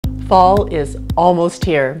Fall is almost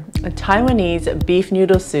here. A Taiwanese beef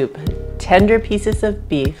noodle soup. Tender pieces of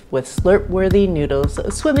beef with slurp-worthy noodles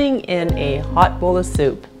swimming in a hot bowl of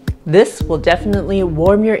soup. This will definitely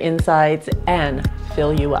warm your insides and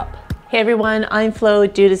fill you up. Hey everyone, I'm Flo,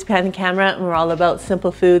 Duda's Behind the Camera, and we're all about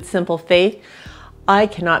simple food, simple faith. I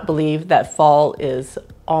cannot believe that fall is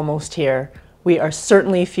almost here. We are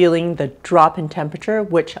certainly feeling the drop in temperature,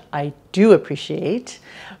 which I do appreciate,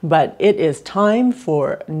 but it is time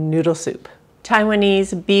for noodle soup.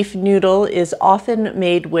 Taiwanese beef noodle is often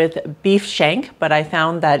made with beef shank, but I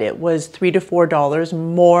found that it was $3 to $4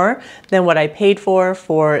 more than what I paid for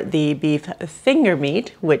the beef finger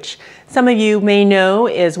meat, which some of you may know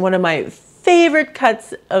is one of my favorite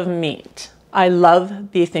cuts of meat. I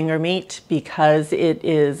love beef finger meat because it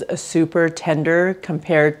is super tender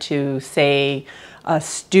compared to, say, a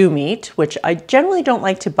stew meat, which I generally don't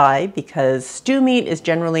like to buy because stew meat is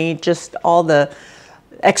generally just all the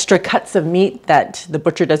extra cuts of meat that the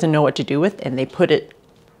butcher doesn't know what to do with, and they put it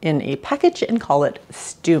in a package and call it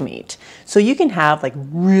stew meat. So you can have like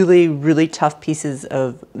really, really tough pieces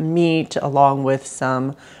of meat along with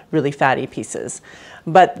some really fatty pieces.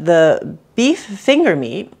 But the beef finger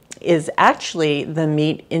meat is actually the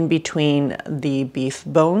meat in between the beef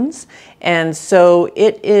bones. And so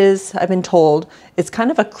it is, I've been told, it's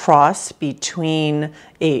kind of a cross between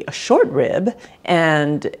a short rib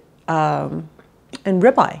and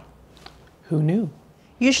ribeye. Who knew?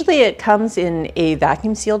 Usually it comes in a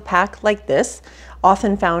vacuum sealed pack like this,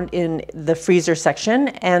 often found in the freezer section,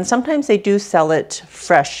 and sometimes they do sell it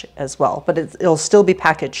fresh as well, but it'll still be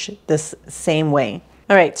packaged this same way.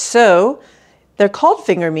 All right, so they're called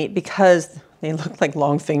finger meat because they look like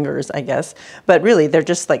long fingers, I guess, but really they're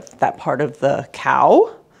just like that part of the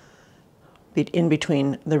cow in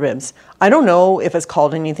between the ribs. I don't know if it's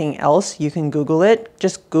called anything else. You can Google it.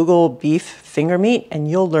 Just Google beef finger meat and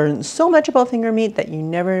you'll learn so much about finger meat that you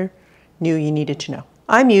never knew you needed to know.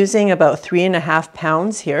 I'm using about 3.5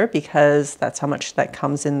 pounds here because that's how much that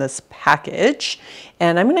comes in this package.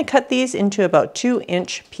 And I'm going to cut these into about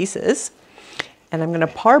 2-inch pieces. And I'm going to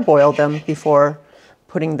parboil them before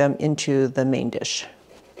putting them into the main dish.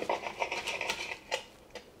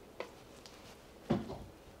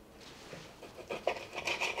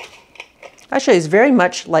 Actually, it's very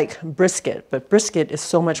much like brisket, but brisket is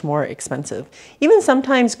so much more expensive. Even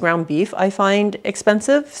sometimes ground beef I find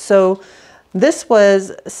expensive. So this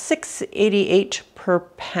was $6.88 per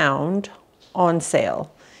pound on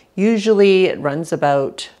sale. Usually it runs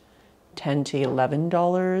about $10 to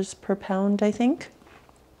 $11 per pound, I think.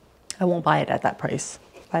 I won't buy it at that price.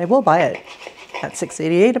 I will buy it at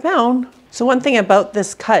 $6.88 a pound. So one thing about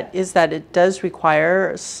this cut is that it does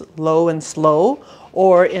require low and slow,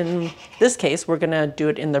 or in this case, we're gonna do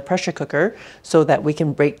it in the pressure cooker so that we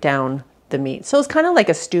can break down the meat. So it's kind of like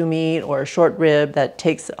a stew meat or a short rib that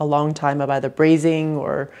takes a long time of either braising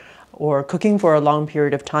or cooking for a long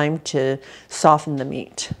period of time to soften the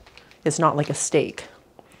meat. It's not like a steak.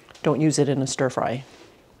 Don't use it in a stir fry.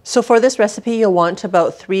 So for this recipe, you'll want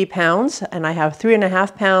about 3 pounds, and I have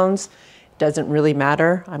 3.5 pounds. Doesn't really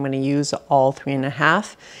matter. I'm going to use all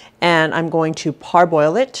 3.5, and I'm going to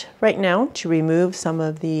parboil it right now to remove some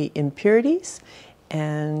of the impurities,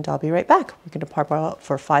 and I'll be right back. We're going to parboil it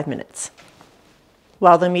for 5 minutes.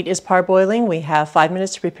 While the meat is parboiling, we have 5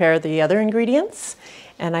 minutes to prepare the other ingredients,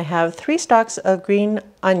 and I have 3 stalks of green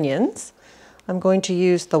onions. I'm going to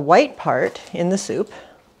use the white part in the soup.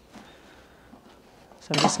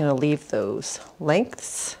 So I'm just going to leave those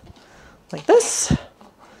lengths like this.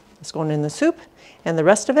 It's going in the soup, and the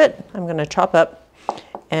rest of it I'm going to chop up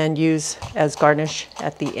and use as garnish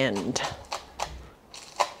at the end.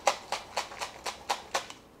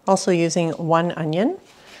 Also using 1 onion,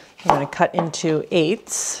 I'm going to cut into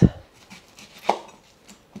 8s.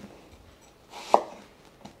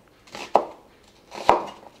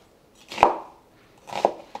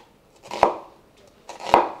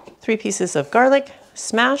 Three pieces of garlic,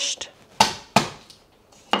 smashed.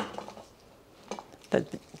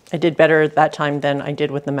 I did better that time than I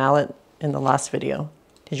did with the mallet in the last video.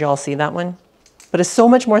 Did you all see that one? But it's so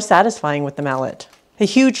much more satisfying with the mallet. A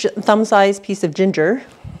huge thumb-sized piece of ginger.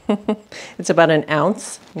 It's about 1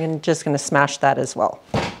 ounce. I'm just going to smash that as well.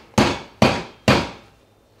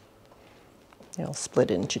 I'll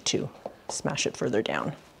split it into 2. Smash it further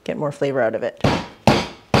down. Get more flavor out of it.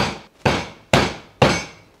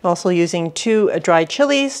 Also using 2 dried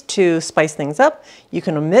chilies to spice things up. You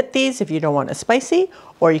can omit these if you don't want it spicy,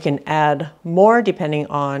 or you can add more depending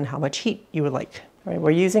on how much heat you would like. All right, we're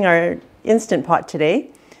using our Instant Pot today.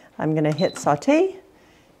 I'm going to hit saute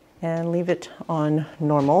and leave it on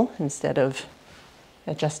normal instead of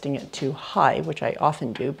adjusting it to high, which I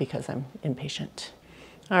often do because I'm impatient.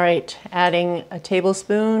 All right, adding a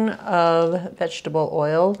tablespoon of vegetable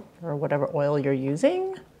oil or whatever oil you're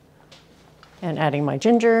using, and adding my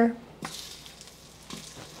ginger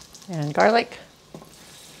and garlic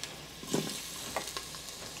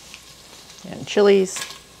and chilies.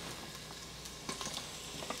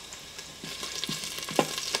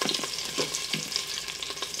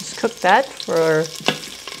 Just cook that for a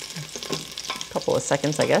couple of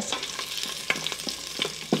seconds, I guess.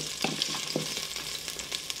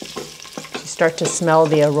 You start to smell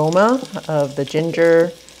the aroma of the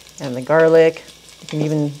ginger and the garlic. You can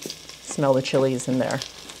even smell the chilies in there.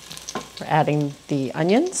 We're adding the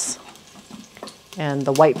onions and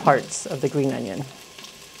the white parts of the green onion.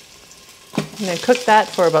 I'm going to cook that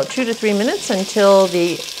for about 2 to 3 minutes until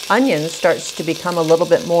the onion starts to become a little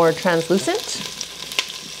bit more translucent.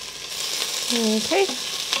 Okay.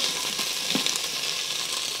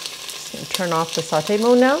 Just going to turn off the saute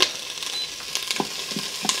mode now.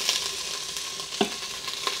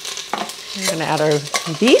 I'm going to add our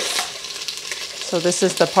beef. So this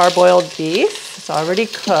is the parboiled beef. It's already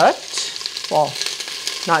cooked. Well,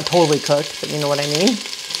 not totally cooked, but you know what I mean.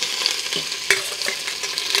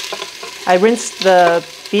 I rinsed the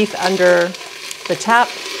beef under the tap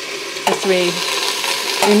just to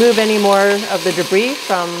remove any more of the debris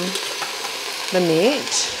from the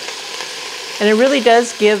meat. And it really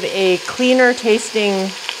does give a cleaner tasting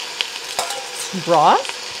broth.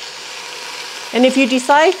 And if you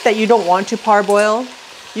decide that you don't want to parboil,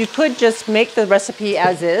 you could just make the recipe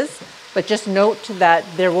as is, but just note that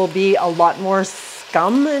there will be a lot more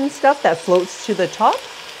scum and stuff that floats to the top.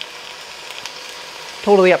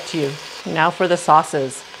 Totally up to you. Now for the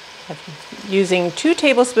sauces. I'm using 2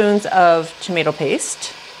 tablespoons of tomato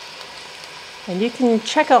paste. And you can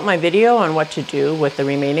check out my video on what to do with the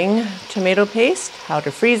remaining tomato paste, how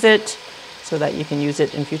to freeze it so that you can use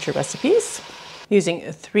it in future recipes.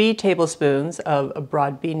 Using 3 tablespoons of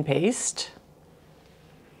broad bean paste.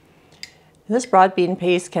 This broad bean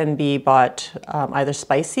paste can be bought either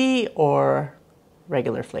spicy or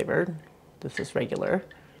regular flavored. This is regular,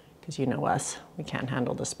 because you know us, we can't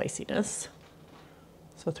handle the spiciness.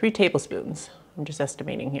 So 3 tablespoons, I'm just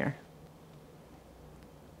estimating here.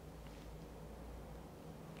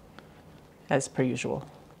 As per usual.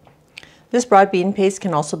 This broad bean paste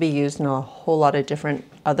can also be used in a whole lot of different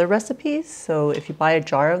other recipes. So if you buy a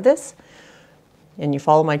jar of this and you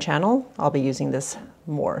follow my channel, I'll be using this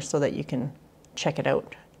more so that you can check it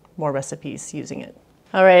out, more recipes using it.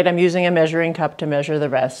 All right, I'm using a measuring cup to measure the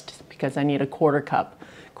rest because I need a quarter cup.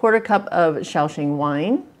 Quarter cup of Shaoxing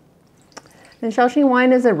wine. And Shaoxing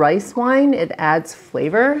wine is a rice wine. It adds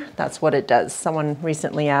flavor. That's what it does. Someone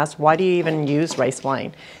recently asked, why do you even use rice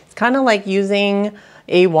wine? It's kind of like using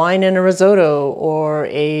a wine in a risotto or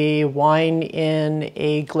a wine in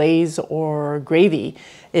a glaze or gravy.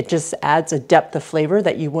 It just adds a depth of flavor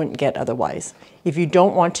that you wouldn't get otherwise. If you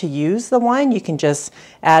don't want to use the wine, you can just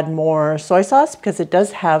add more soy sauce because it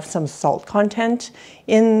does have some salt content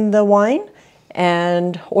in the wine.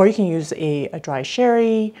 Or you can use a dry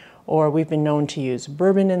sherry, or we've been known to use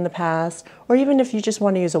bourbon in the past, or even if you just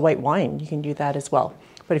want to use a white wine, you can do that as well.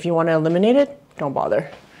 But if you want to eliminate it, don't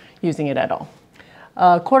bother using it at all.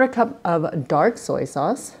 A quarter cup of dark soy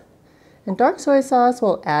sauce. And dark soy sauce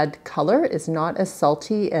will add color. It's not as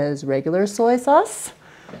salty as regular soy sauce.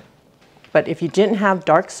 But if you didn't have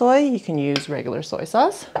dark soy, you can use regular soy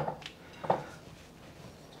sauce.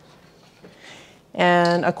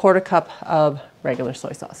 And a quarter cup of regular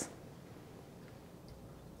soy sauce.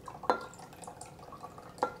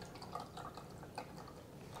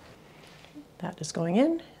 That is going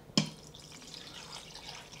in.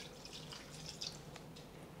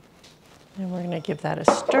 And we're going to give that a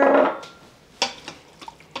stir.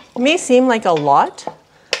 It may seem like a lot,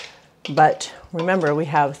 but remember we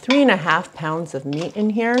have 3.5 pounds of meat in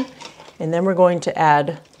here, and then we're going to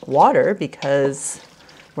add water because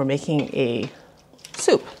we're making a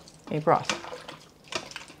soup, a broth.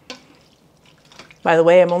 By the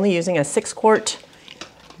way, I'm only using a 6-quart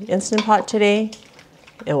Instant Pot today.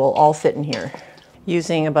 It will all fit in here.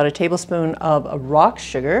 Using about a tablespoon of rock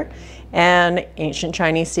sugar. And ancient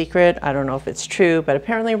Chinese secret, I don't know if it's true, but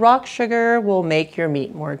apparently rock sugar will make your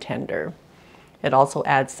meat more tender. It also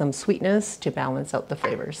adds some sweetness to balance out the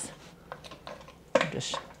flavors. I'm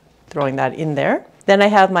just throwing that in there. Then I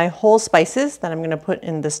have my whole spices that I'm going to put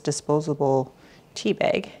in this disposable tea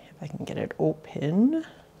bag, if I can get it open.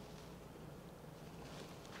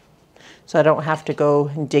 So I don't have to go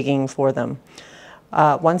digging for them.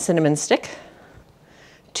 1 cinnamon stick,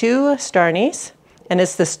 2 star anise, And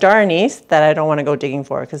it's the star anise that I don't want to go digging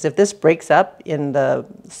for, because if this breaks up in the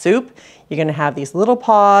soup, you're going to have these little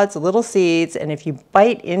pods, little seeds, and if you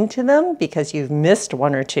bite into them because you've missed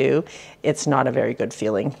one or two, it's not a very good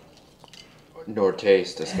feeling. Nor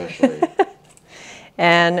taste, especially.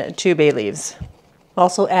 And 2 bay leaves.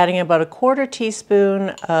 Also adding about a 1/4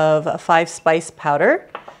 teaspoon of 5 spice powder,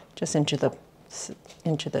 just into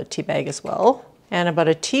the tea bag as well. And about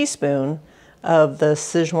a teaspoon of the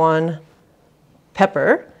Sichuan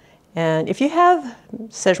pepper. And if you have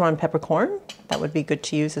Sichuan peppercorn, that would be good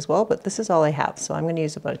to use as well, but this is all I have. So I'm going to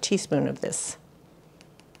use about a teaspoon of this.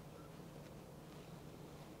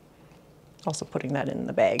 Also putting that in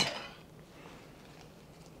the bag.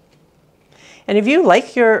 And if you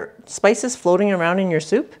like your spices floating around in your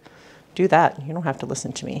soup, do that. You don't have to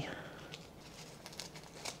listen to me.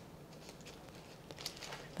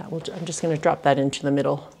 I'm just going to drop that into the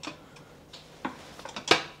middle.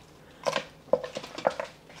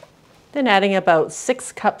 Then adding about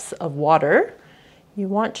 6 cups of water. You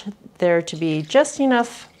want there to be just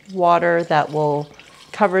enough water that will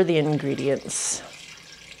cover the ingredients.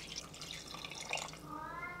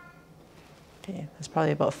 Okay, that's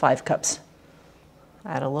probably about 5 cups.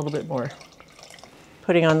 Add a little bit more.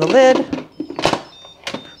 Putting on the lid,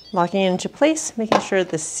 locking it into place, making sure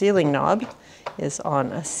the sealing knob is on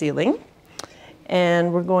a sealing.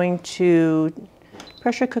 And we're going to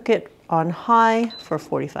pressure cook it on high for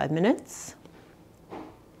 45 minutes.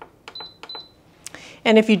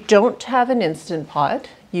 And if you don't have an Instant Pot,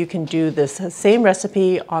 you can do this same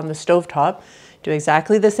recipe on the stovetop. Do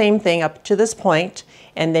exactly the same thing up to this point,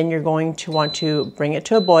 and then you're going to want to bring it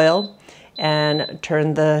to a boil and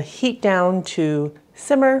turn the heat down to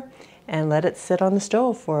simmer and let it sit on the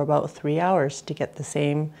stove for about 3 hours to get the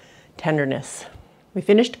same tenderness. We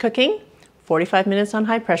finished cooking, 45 minutes on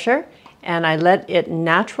high pressure, and I let it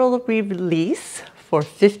naturally release for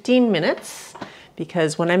 15 minutes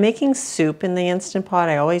because when I'm making soup in the Instant Pot,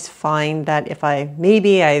 I always find that if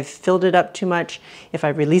maybe I've filled it up too much, if I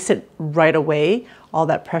release it right away, all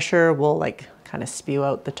that pressure will like kind of spew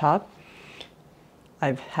out the top.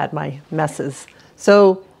 I've had my messes.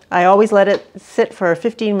 So I always let it sit for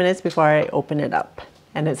 15 minutes before I open it up.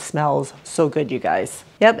 And it smells so good, you guys.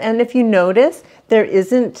 Yep, and if you notice, there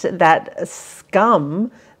isn't that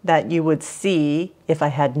scum that you would see if I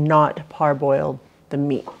had not parboiled the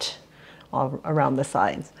meat all around the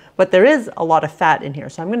sides. But there is a lot of fat in here,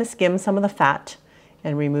 so I'm going to skim some of the fat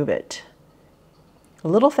and remove it. A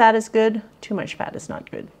little fat is good, too much fat is not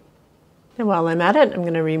good. And while I'm at it, I'm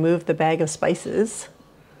going to remove the bag of spices.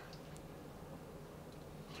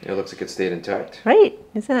 It looks like it stayed intact. Right?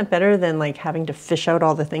 Isn't it better than like having to fish out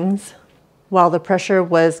all the things? While the pressure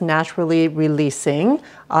was naturally releasing,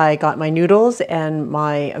 I got my noodles and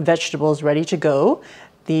my vegetables ready to go.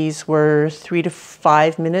 These were 3 to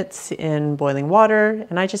 5 minutes in boiling water,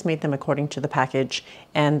 and I just made them according to the package.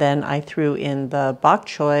 And then I threw in the bok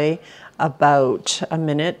choy, about a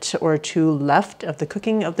minute or 2 left of the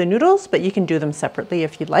cooking of the noodles, but you can do them separately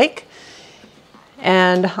if you'd like.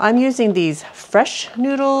 And I'm using these fresh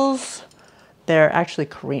noodles. They're actually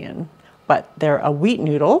Korean, but they're a wheat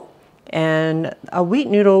noodle, and a wheat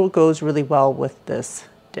noodle goes really well with this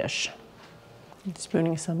dish. I'm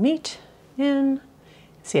spooning some meat in.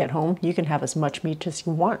 See, at home, you can have as much meat as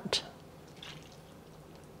you want.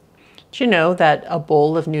 Do you know that a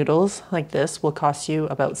bowl of noodles like this will cost you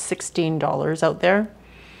about $16 out there?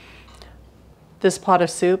 This pot of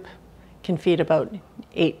soup can feed about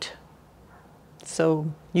 8.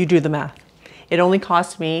 So you do the math. It only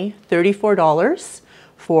cost me $34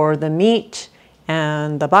 for the meat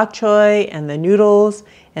and the bok choy and the noodles,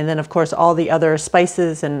 and then of course all the other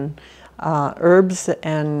spices and herbs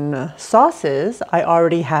and sauces I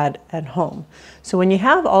already had at home. So when you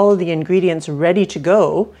have all of the ingredients ready to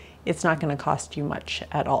go, it's not going to cost you much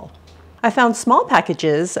at all. I found small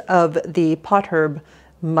packages of the pot herb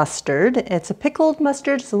mustard. It's a pickled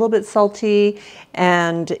mustard, it's a little bit salty,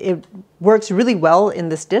 and it works really well in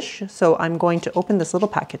this dish. So I'm going to open this little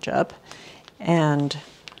package up, and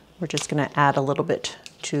we're just going to add a little bit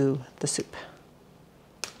to the soup.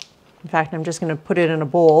 In fact, I'm just going to put it in a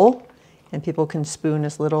bowl, and people can spoon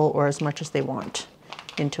as little or as much as they want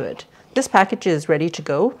into it. This package is ready to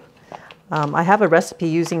go. I have a recipe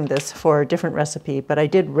using this for a different recipe, but I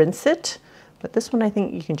did rinse it. But this one, I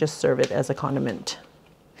think you can just serve it as a condiment.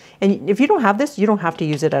 And if you don't have this, you don't have to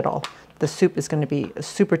use it at all. The soup is going to be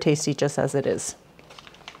super tasty just as it is.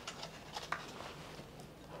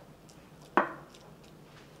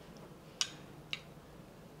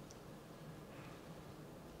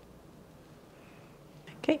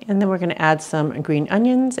 Okay, and then we're going to add some green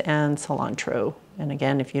onions and cilantro. And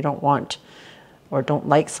again, if you don't want or don't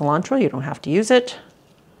like cilantro, you don't have to use it.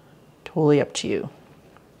 Totally up to you.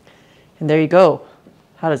 And there you go.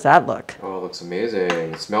 How does that look? Oh, it looks amazing.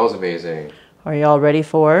 It smells amazing. Are you all ready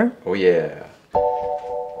for? Oh yeah.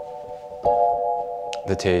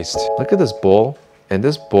 The taste. Look at this bowl. And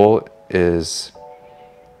this bowl is,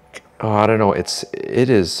 oh, I don't know, it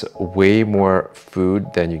is way more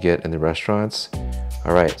food than you get in the restaurants.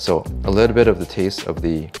 All right, so a little bit of the taste of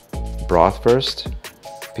the broth first,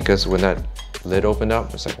 because when that lid opened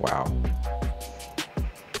up, it's like, wow.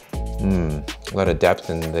 A lot of depth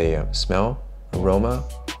in the smell, aroma.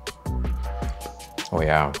 Oh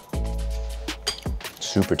yeah,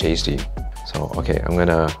 super tasty. So, okay, I'm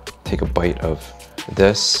gonna take a bite of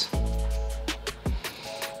this.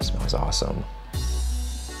 It smells awesome.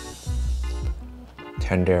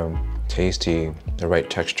 Tender, tasty, the right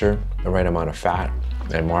texture, the right amount of fat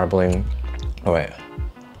and marbling. Oh wait.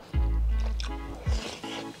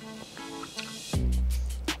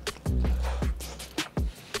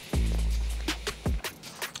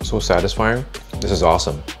 So satisfying. This is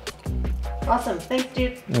awesome. Awesome, thanks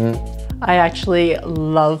dude. I actually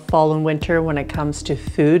love fall and winter when it comes to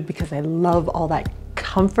food because I love all that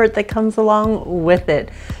comfort that comes along with it.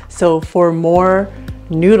 So for more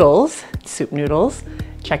noodles, soup noodles,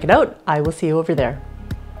 check it out. I will see you over there.